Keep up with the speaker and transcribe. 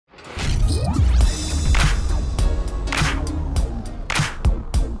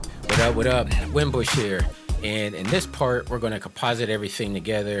what up? Winbush here. And in this part, we're going to composite everything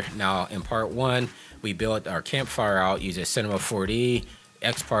together. Now, in part one, we built our campfire out using Cinema 4D,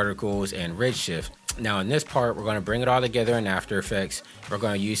 X particles, and Redshift. Now, in this part, we're going to bring it all together in After Effects. We're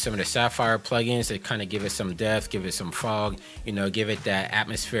going to use some of the Sapphire plugins to kind of give it some depth, give it some fog, you know, give it that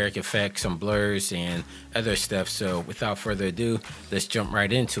atmospheric effect, some blurs, and other stuff. So, without further ado, let's jump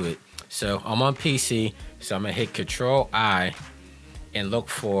right into it. So, I'm on PC, so I'm going to hit Control-I and look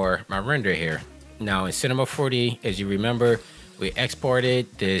for my render here. Now in Cinema 4D, as you remember, we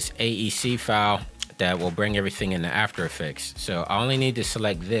exported this AEC file that will bring everything into After Effects. So I only need to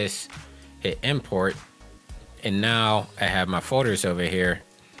select this, hit import, and now I have my folders over here.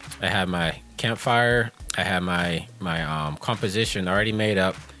 I have my campfire, I have my composition already made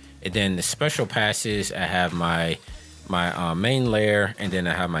up, and then the special passes, I have my main layer, and then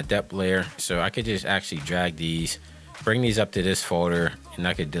I have my depth layer. So I could just actually drag these, bring these up to this folder, and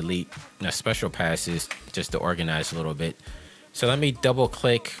I could delete the special passes just to organize a little bit. So let me double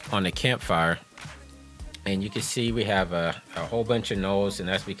click on the campfire, and you can see we have a whole bunch of nulls, and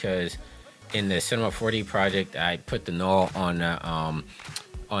that's because in the Cinema 4D project I put the null on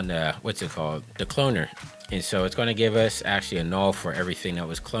the what's it called, the cloner, and so it's going to give us actually a null for everything that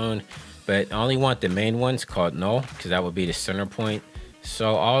was cloned, but I only want the main ones called null because that would be the center point.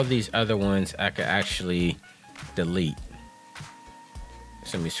 So all of these other ones I could actually delete.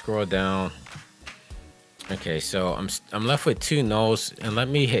 So let me scroll down. Okay, so I'm left with two nulls, and let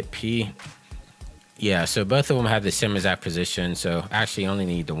me hit P. Yeah, so both of them have the same exact position, so actually only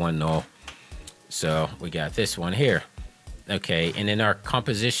need the one null. So we got this one here. Okay, and in our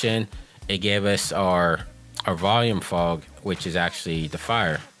composition, it gave us our volume fog, which is actually the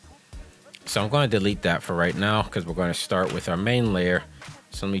fire. So I'm going to delete that for right now because we're going to start with our main layer.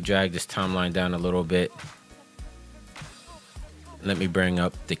 So let me drag this timeline down a little bit. Let me bring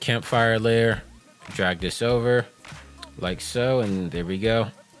up the campfire layer, drag this over like so, and there we go.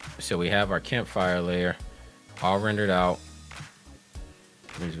 So we have our campfire layer all rendered out.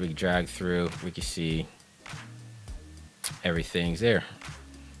 As we drag through, we can see everything's there.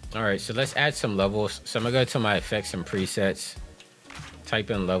 All right, so let's add some levels. So I'm gonna go to my effects and presets,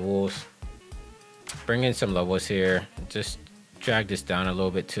 type in levels, bring in some levels here, just drag this down a little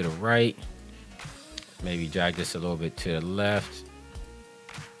bit to the right, maybe drag this a little bit to the left.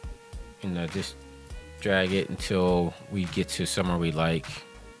 You know, just drag it until we get to somewhere we like.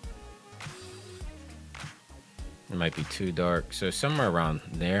 It might be too dark, so somewhere around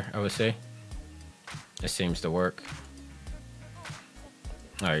there, I would say. It seems to work.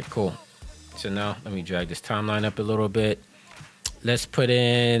 All right, cool. So now let me drag this timeline up a little bit. Let's put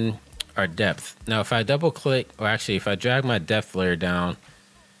in our depth. Now, if I double click, or actually if I drag my depth layer down,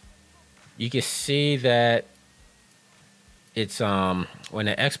 you can see that it's when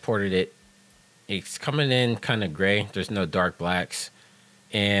I exported it, it's coming in kind of gray. There's no dark blacks.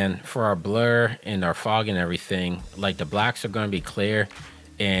 And for our blur and our fog and everything, like the blacks are going to be clear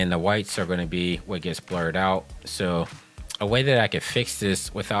and the whites are going to be what gets blurred out. So a way that I could fix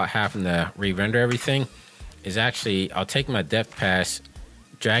this without having to re-render everything is actually, I'll take my depth pass,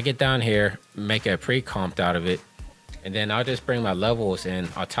 drag it down here, make a pre-comp out of it, and then I'll just bring my levels in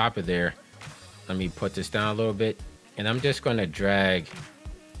on top of there. Let me put this down a little bit, and I'm just going to drag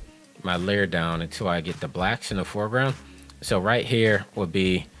my layer down until I get the blacks in the foreground. So right here would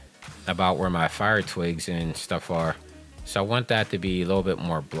be about where my fire twigs and stuff are. So I want that to be a little bit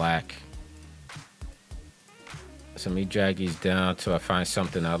more black. So let me drag these down till I find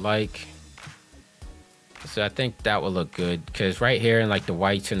something I like. So I think that will look good, because right here in like the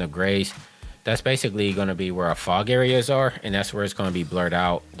whites and the grays, that's basically going to be where our fog areas are, and that's where it's going to be blurred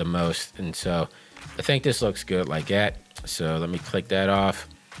out the most. And so I think this looks good like that. So let me click that off.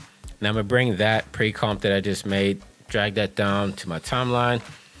 Now I'm gonna bring that pre-comp that I just made, drag that down to my timeline,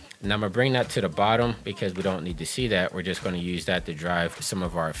 and I'm gonna bring that to the bottom because we don't need to see that. We're just gonna use that to drive some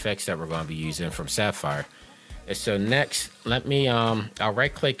of our effects that we're gonna be using from Sapphire. And so next, let me, I'll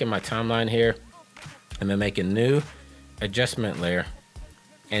right click in my timeline here. I'm gonna make a new adjustment layer,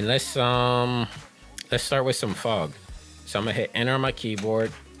 and let's start with some fog. So I'm gonna hit enter on my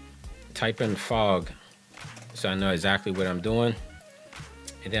keyboard, type in fog, so I know exactly what I'm doing.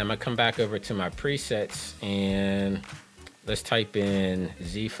 And then I'm gonna come back over to my presets and let's type in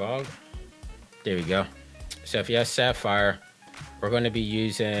Z fog. There we go. So if you have Sapphire, we're going to be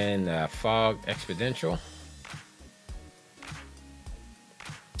using fog exponential.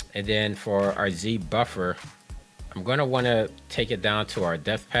 And then for our Z buffer, I'm going to want to take it down to our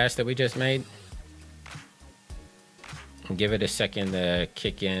depth pass that we just made and give it a second to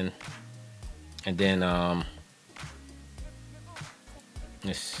kick in. And then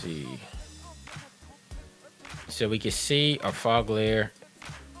Let's see. So we can see our fog layer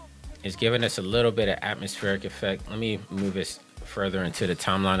is giving us a little bit of atmospheric effect. Let me move this further into the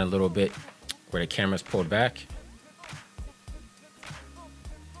timeline a little bit where the camera's pulled back.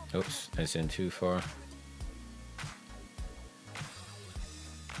 Oops, that's in too far.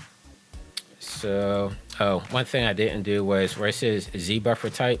 So, one thing I didn't do was where it says Z buffer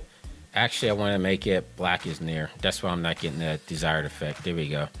type, actually I want to make it black as near. That's why I'm not getting the desired effect. There we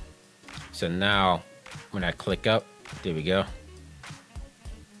go. So now when I click up, there we go.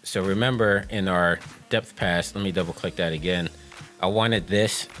 So remember in our depth pass, let me double click that again. I wanted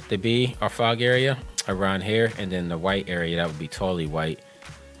this to be our fog area around here, and then the white area, that would be totally white.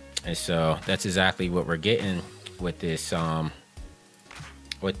 And so that's exactly what we're getting with this,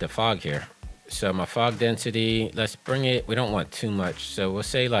 with the fog here. So my fog density, let's bring it, we don't want too much. So we'll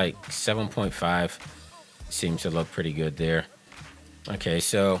say like 7.5 seems to look pretty good there. Okay,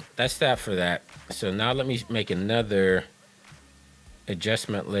 so that's that for that. So now let me make another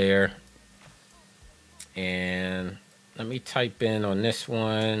adjustment layer. And let me type in on this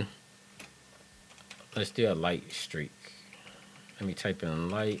one, let's do a light streak. Let me type in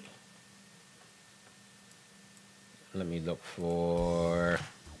light. Let me look for,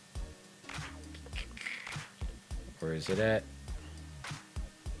 where is it at?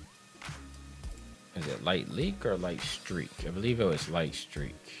 Is it light leak or light streak? I believe it was light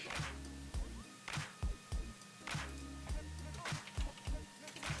streak.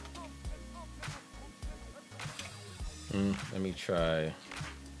 Let me try.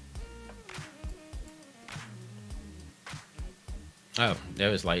 Oh, that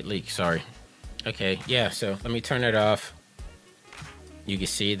was light leak, sorry. Okay, yeah, so let me turn it off. You can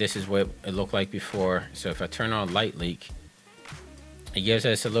see this is what it looked like before. So if I turn on light leak, it gives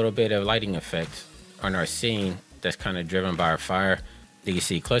us a little bit of lighting effect on our scene that's kind of driven by our fire. You can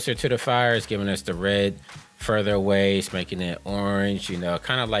see closer to the fire is giving us the red, further away it's making it orange, you know,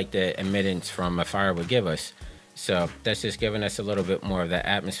 kind of like the emittance from a fire would give us. So that's just giving us a little bit more of that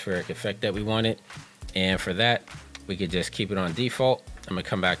atmospheric effect that we wanted. And for that, we could just keep it on default. I'm gonna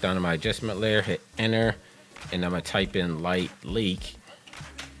come back down to my adjustment layer, hit enter, and I'm gonna type in light leak,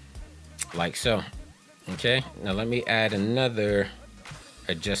 like so. Okay, now let me add another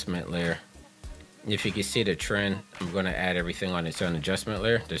adjustment layer. If you can see the trend, I'm gonna add everything on its own adjustment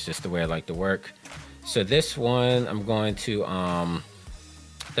layer. That's just the way I like to work. So this one, I'm going to,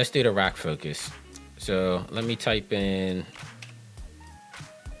 let's do the rack focus. So let me type in,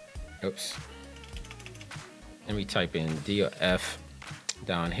 oops. Let me type in DF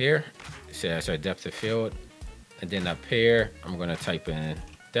down here. So that's our depth of field. And then up here, I'm gonna type in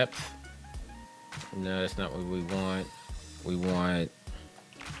depth. No, that's not what we want. We want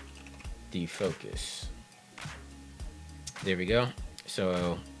defocus. There we go.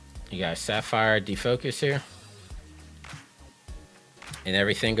 So you got Sapphire defocus here. And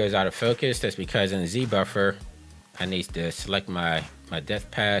everything goes out of focus. That's because in the Z buffer, I need to select my depth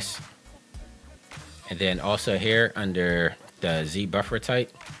pass. And then also here under the Z buffer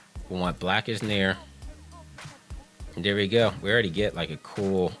type, we want black is near. And there we go. We already get like a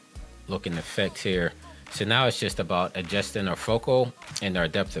cool looking effect here. So now it's just about adjusting our focal and our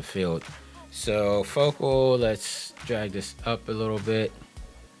depth of field. So focal, let's drag this up a little bit,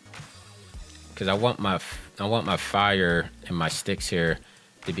 because I want my fire and my sticks here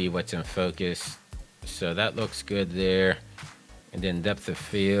to be what's in focus. So that looks good there. And then depth of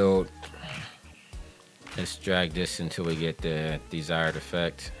field, let's drag this until we get the desired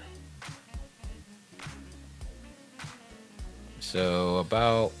effect. So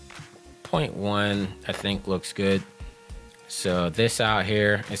about 0.1 I think looks good. So this out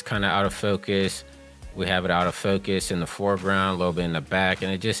here is kind of out of focus. We have it out of focus in the foreground, a little bit in the back,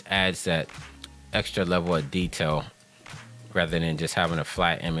 and it just adds that extra level of detail rather than just having a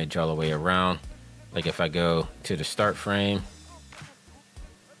flat image all the way around. Like if I go to the start frame,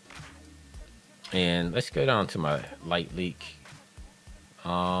 and let's go down to my light leak.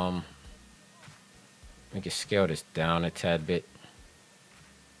 We can scale this down a tad bit.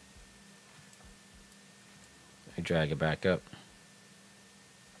 I drag it back up.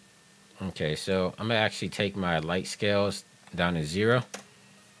 Okay, so I'm gonna actually take my light scales down to 0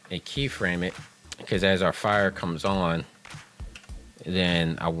 and keyframe it, because as our fire comes on,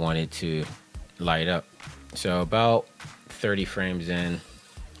 then I want it to light up. So about 30 frames in.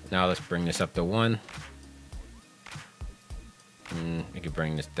 Now let's bring this up to 1. We can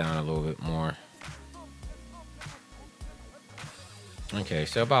bring this down a little bit more. Okay,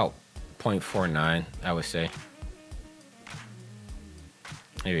 so about 0.49, I would say.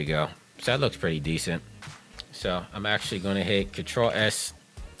 There we go. So that looks pretty decent. So I'm actually going to hit Control S.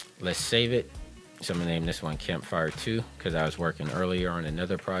 Let's save it. So I'm going to name this one Campfire 2 because I was working earlier on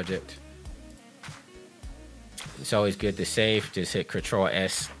another project. It's always good to save. Just hit Control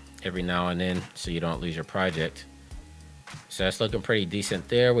S every now and then so you don't lose your project. So that's looking pretty decent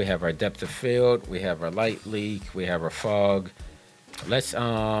there. We have our depth of field, we have our light leak, we have our fog. Let's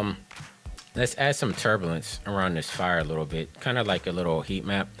add some turbulence around this fire a little bit, kind of like a little heat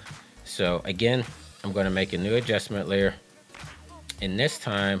map. So again, I'm going to make a new adjustment layer, and this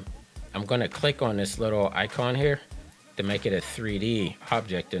time I'm going to click on this little icon here to make it a 3D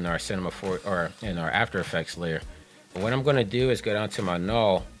object in our Cinema 4 or in our After Effects layer. And what I'm going to do is go down to my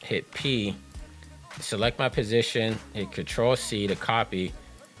null, hit P, select my position, hit Control C to copy,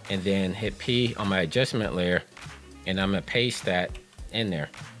 and then hit P on my adjustment layer, and I'm going to paste that in there.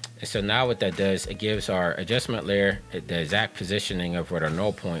 And so now what that does, it gives our adjustment layer the exact positioning of what our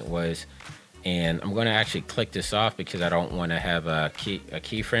null point was. And I'm going to actually click this off because I don't want to have a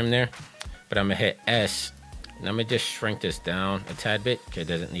keyframe there. But I'm going to hit S, and I'm going to just shrink this down a tad bit because it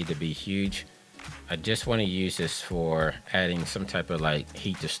doesn't need to be huge. I just want to use this for adding some type of like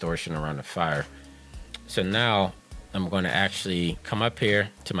heat distortion around the fire. So now I'm going to actually come up here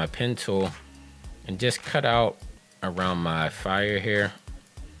to my pen tool and just cut out around my fire here.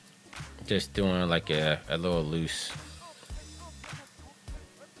 Just doing like a little loose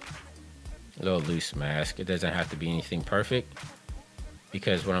mask. It doesn't have to be anything perfect,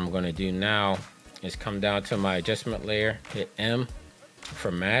 because what I'm going to do now is come down to my adjustment layer, hit M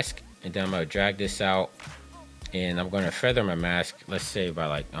for mask, and then I'm going to drag this out, and I'm going to feather my mask, let's say by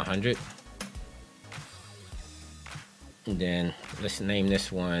like 100. And then let's name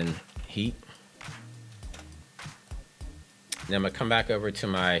this one heat. Then I'm gonna come back over to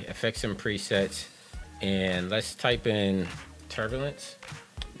my effects and presets, and let's type in turbulence.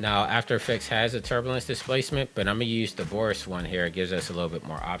 Now After Effects has a turbulence displacement, but I'm gonna use the Boris one here. It gives us a little bit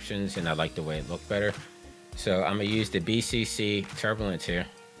more options, and I like the way it looked better. So I'm gonna use the BCC turbulence here.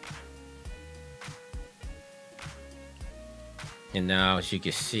 And now, as you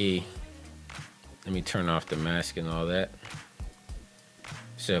can see, let me turn off the mask and all that.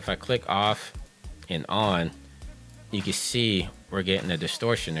 So if I click off and on, you can see we're getting a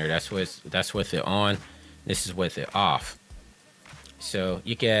distortion there. That's with it on. This is with it off. So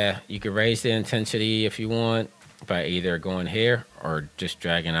you can raise the intensity if you want by either going here or just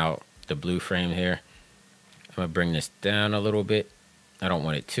dragging out the blue frame here. I'm gonna bring this down a little bit. I don't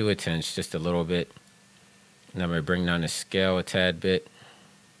want it too intense, just a little bit. And I'm gonna bring down the scale a tad bit,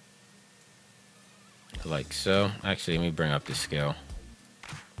 like so. Actually, let me bring up the scale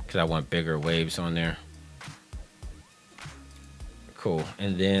because I want bigger waves on there. Cool.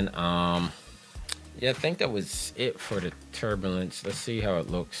 And then yeah, I think that was it for the turbulence. Let's see how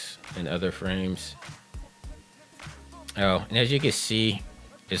it looks in other frames. Oh, and as you can see,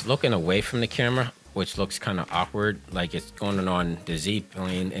 it's looking away from the camera, which looks kind of awkward, like it's going on the Z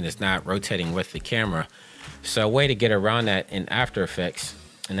plane and it's not rotating with the camera. So a way to get around that in After Effects,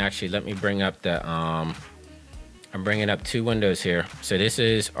 and actually let me bring up the I'm bringing up two windows here. So this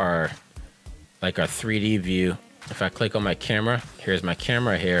is our 3D view. If I click on my camera, here's my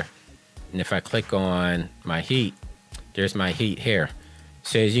camera here. And if I click on my heat, there's my heat here.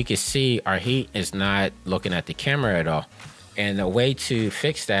 So as you can see, our heat is not looking at the camera at all. And the way to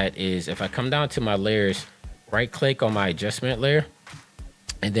fix that is if I come down to my layers, right click on my adjustment layer,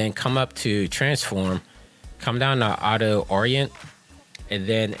 and then come up to transform, come down to auto orient. And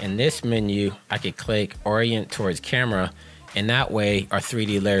then in this menu, I could click orient towards camera. And that way our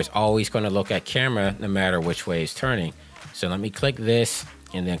 3D layer is always going to look at camera no matter which way it's turning. So let me click this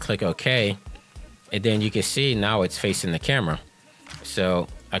and then click OK. And then you can see now it's facing the camera. So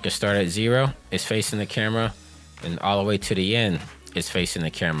I can start at 0, it's facing the camera, and all the way to the end, it's facing the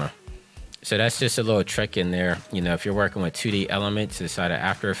camera. So that's just a little trick in there. You know, if you're working with 2D elements inside of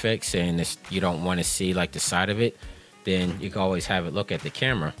After Effects and you don't want to see like the side of it, then you can always have it look at the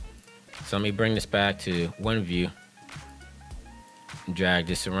camera. So let me bring this back to one view. Drag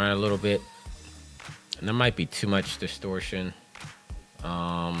this around a little bit, and there might be too much distortion.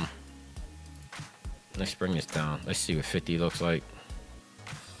 Let's bring this down. Let's see what 50 looks like.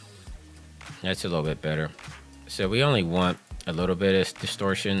 That's a little bit better. So we only want a little bit of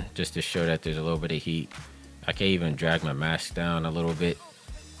distortion just to show that there's a little bit of heat. I can even drag my mask down a little bit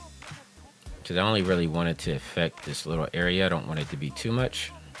because I only really want it to affect this little area. I don't want it to be too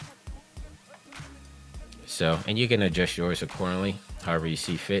much. So, and you can adjust yours accordingly, however you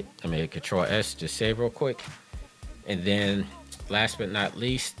see fit. I'm gonna hit Control S, just save real quick. And then last but not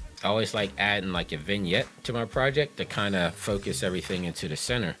least, I always like adding like a vignette to my project to kind of focus everything into the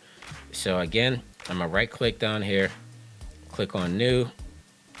center. So again, I'm gonna right click down here, click on new,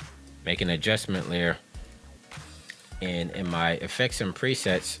 make an adjustment layer. And in my effects and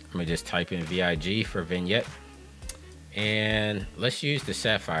presets, I'm gonna just type in VIG for vignette. And let's use the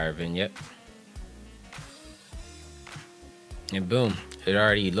Sapphire vignette. And boom, it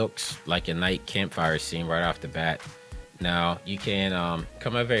already looks like a night campfire scene right off the bat. Now you can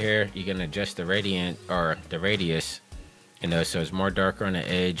come over here, you can adjust the radiant or the radius, you know, so it's more darker on the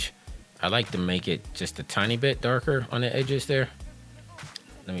edge. I like to make it just a tiny bit darker on the edges there.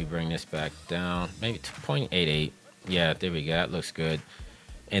 Let me bring this back down, maybe to 0.88. Yeah, there we go, that looks good.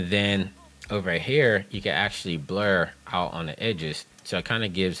 And then over here, you can actually blur out on the edges. So it kind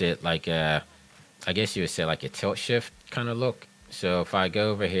of gives it like a, I guess you would say like a tilt shift kind of look. So if I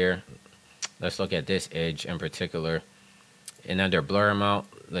go over here, let's look at this edge in particular. And under blur amount,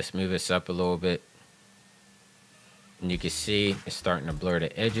 let's move this up a little bit. And you can see it's starting to blur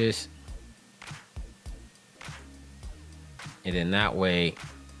the edges. And then that way,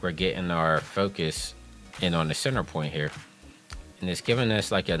 we're getting our focus in on the center point here. And it's giving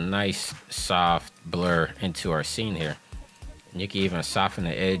us like a nice soft blur into our scene here. And you can even soften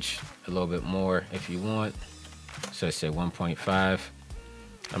the edge a little bit more if you want. So say 1.5.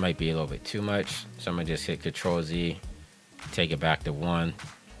 That might be a little bit too much. So I'm gonna just hit Control Z, take it back to 1.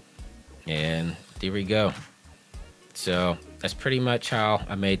 And there we go. So that's pretty much how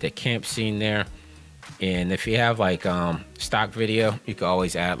I made the camp scene there. And if you have like stock video, you can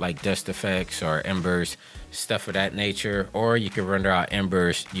always add like dust effects or embers, stuff of that nature, or you can render out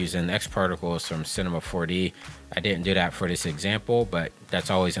embers using X particles from Cinema 4D. I didn't do that for this example, but that's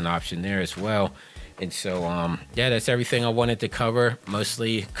always an option there as well. And so yeah, that's everything I wanted to cover,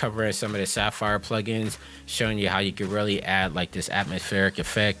 mostly covering some of the Sapphire plugins, showing you how you can really add like this atmospheric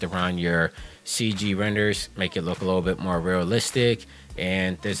effect around your CG renders, make it look a little bit more realistic.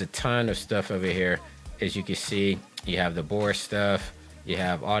 And there's a ton of stuff over here. As you can see, you have the Boris stuff, you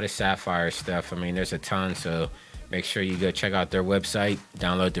have all the Sapphire stuff. I mean, there's a ton, so make sure you go check out their website,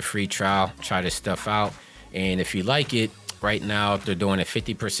 download the free trial, try this stuff out. And if you like it, right now they're doing a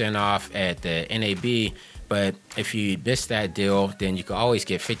 50% off at the NAB. But if you missed that deal, then you can always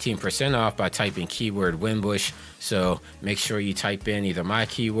get 15% off by typing keyword Winbush. So make sure you type in either my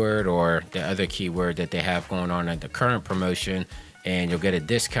keyword or the other keyword that they have going on at the current promotion, and you'll get a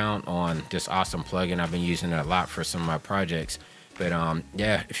discount on this awesome plugin. I've been using it a lot for some of my projects. But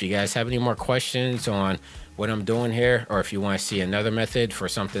yeah, if you guys have any more questions on what I'm doing here, or if you want to see another method for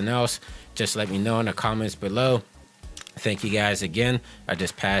something else, just let me know in the comments below. Thank you guys again. I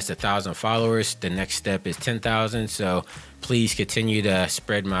just passed 1,000 followers. The next step is 10,000. So please continue to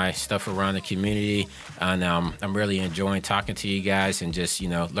spread my stuff around the community. And I'm really enjoying talking to you guys and just, you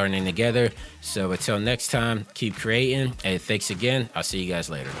know, learning together. So until next time, keep creating. And thanks again. I'll see you guys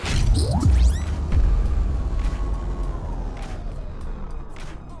later.